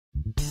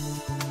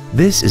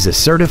This is a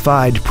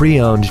certified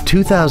pre-owned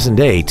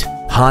 2008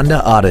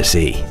 Honda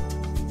Odyssey.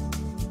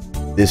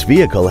 This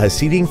vehicle has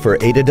seating for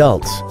 8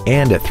 adults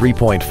and a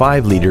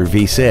 3.5-liter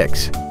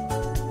V6.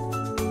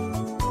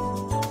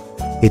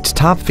 Its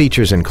top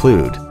features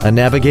include a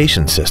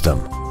navigation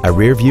system, a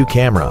rear-view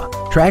camera,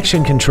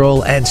 traction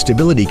control and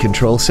stability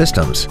control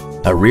systems,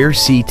 a rear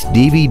seat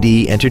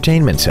DVD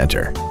entertainment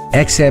center,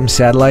 XM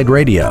satellite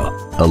radio,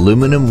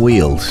 aluminum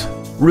wheels,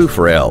 roof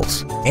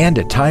rails, and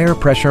a tire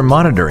pressure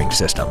monitoring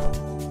system.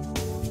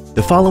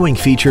 The following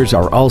features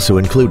are also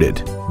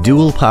included: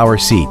 dual power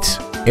seats,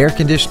 air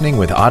conditioning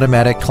with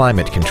automatic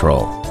climate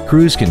control,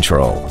 cruise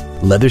control,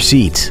 leather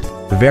seats,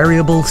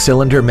 variable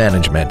cylinder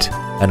management,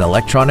 an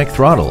electronic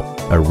throttle,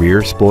 a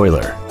rear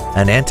spoiler,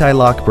 an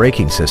anti-lock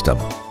braking system,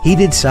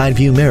 heated side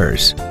view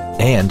mirrors,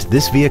 and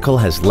this vehicle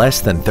has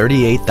less than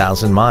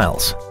 38,000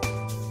 miles.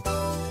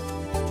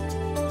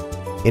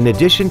 In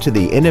addition to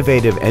the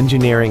innovative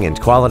engineering and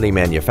quality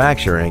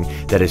manufacturing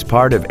that is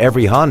part of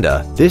every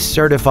Honda, this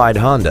certified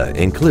Honda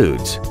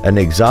includes an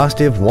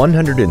exhaustive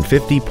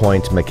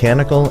 150-point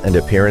mechanical and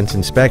appearance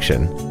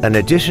inspection, an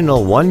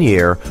additional 1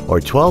 year or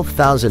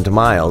 12,000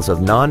 miles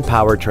of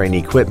non-powertrain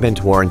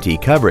equipment warranty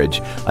coverage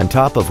on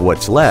top of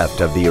what's left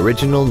of the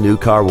original new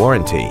car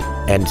warranty,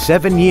 and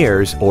 7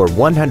 years or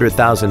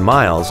 100,000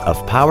 miles of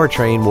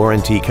powertrain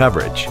warranty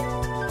coverage.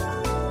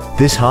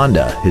 This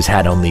Honda has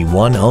had only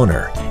one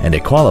owner and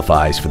it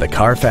qualifies for the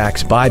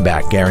Carfax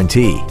buyback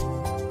guarantee.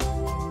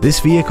 This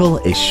vehicle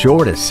is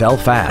sure to sell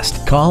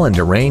fast. Call and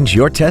arrange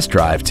your test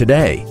drive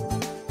today.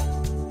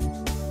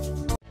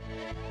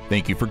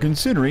 Thank you for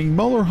considering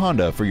Muller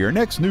Honda for your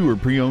next new or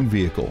pre-owned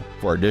vehicle.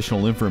 For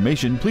additional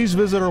information, please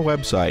visit our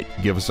website,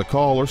 give us a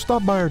call, or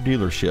stop by our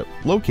dealership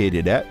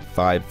located at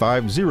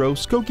 550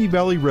 Skokie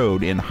Valley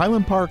Road in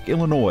Highland Park,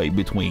 Illinois,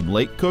 between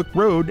Lake Cook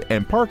Road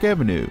and Park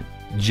Avenue.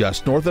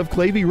 Just north of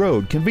Clavey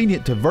Road,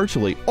 convenient to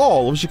virtually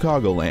all of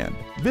Chicagoland.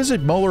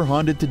 Visit Muller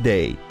Honda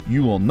today.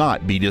 You will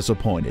not be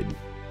disappointed.